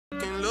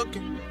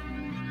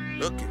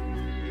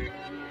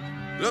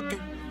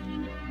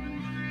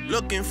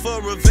looking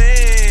for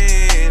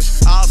revenge.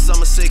 All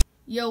summer sick.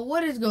 Yo,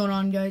 what is going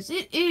on, guys?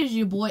 It is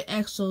your boy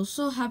Exilzz.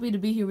 So happy to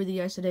be here with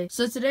you guys today.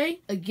 So today,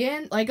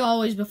 again, like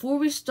always, before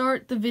we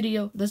start the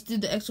video, let's do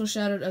the Exilzz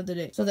shoutout of the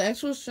day. So the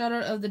Exilzz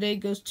shoutout of the day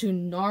goes to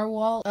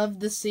Narwhal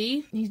of the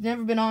Sea. He's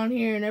never been on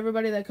here, and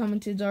everybody that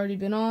commented's already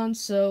been on.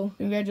 So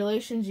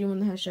congratulations, you won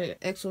the hashtag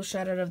Exilzz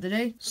shoutout of the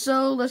day.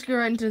 So let's get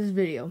right into this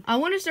video. I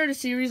want to start a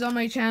series on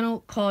my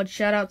channel called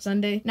Shoutout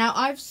Sunday. Now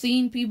I've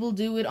seen people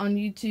do it on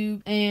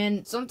YouTube,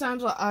 and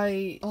sometimes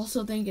I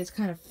also think it's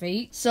kind of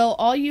fake. So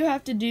all you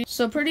have to do.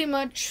 So pretty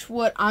much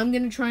what I'm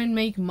going to try and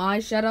make my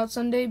Shoutout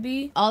Sunday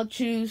be, I'll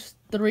choose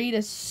 3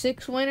 to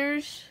 6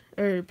 winners,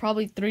 or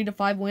probably 3 to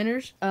 5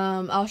 winners.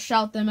 I'll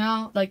shout them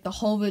out. Like, the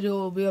whole video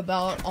will be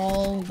about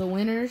all the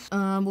winners.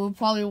 We'll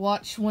probably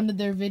watch one of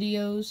their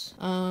videos.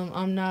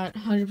 I'm not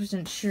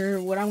 100% sure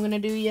what I'm gonna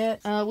do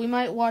yet. We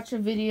might watch a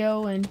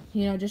video and,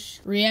 you know, just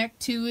react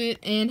to it,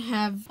 and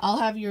I'll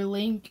have your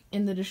link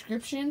in the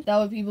description. That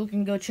way people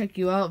can go check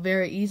you out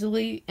very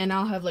easily, and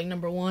I'll have like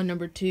number 1,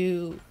 number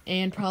 2,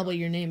 and probably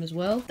your name as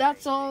well.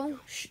 That's all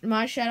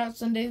my Shoutout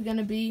Sunday is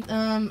gonna be.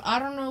 I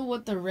don't know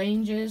what the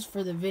range is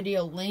for the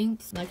video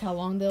length, like how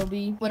long they'll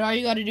be, but all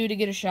you gotta do to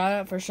get a shout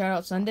out for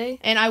Shoutout Sunday,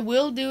 and I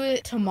will do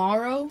it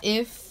tomorrow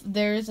if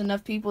there's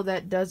enough people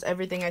that does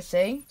everything I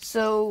say.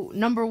 So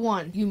number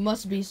 1, you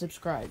must be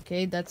subscribed,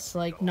 okay? That's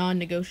like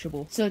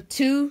non-negotiable. So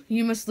 2,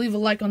 you must leave a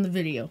like on the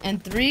video,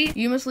 and 3,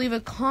 you must leave a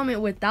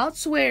comment without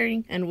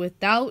swearing and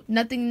without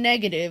nothing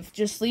negative.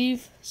 Just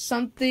leave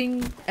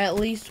something, at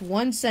least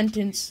 1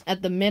 sentence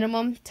at the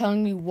minimum,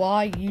 telling me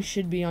why you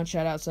should be on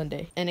Shoutout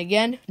Sunday. And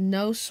again,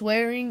 no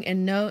swearing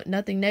and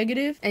nothing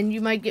negative, and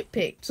you might get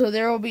picked. So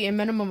there will be a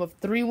minimum of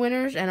 3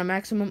 winners and a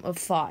maximum of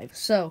 5.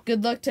 So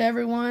good luck to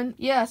everyone.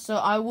 Yeah, so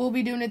I will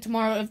be doing it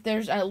tomorrow if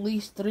there's at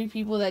least 3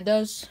 people that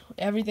does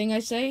everything I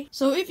say.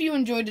 So if you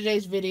enjoyed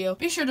today's video,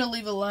 be sure to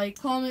leave a like,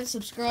 comment,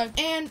 subscribe,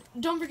 and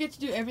don't forget to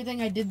do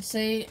everything I did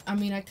say. I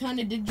mean, I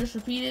kind of did just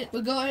repeat it,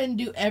 but go ahead and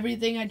do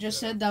everything I just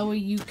said. That way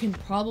you can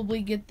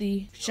probably get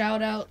the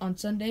shout out on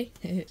Sunday.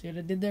 See what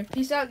I did there?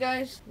 Peace out,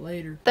 guys.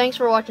 Later. Thanks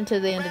for watching to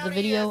the end of the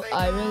video.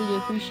 I really do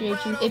appreciate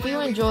you. If you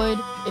enjoyed,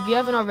 if you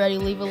haven't already,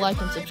 leave a like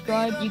and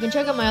subscribe. You can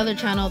check out my other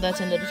channel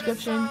that's in the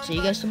description. See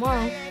you guys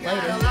tomorrow.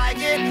 Later.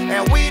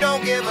 And we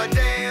don't give a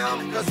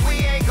damn, 'cause we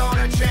ain't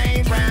gonna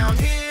change round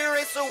here.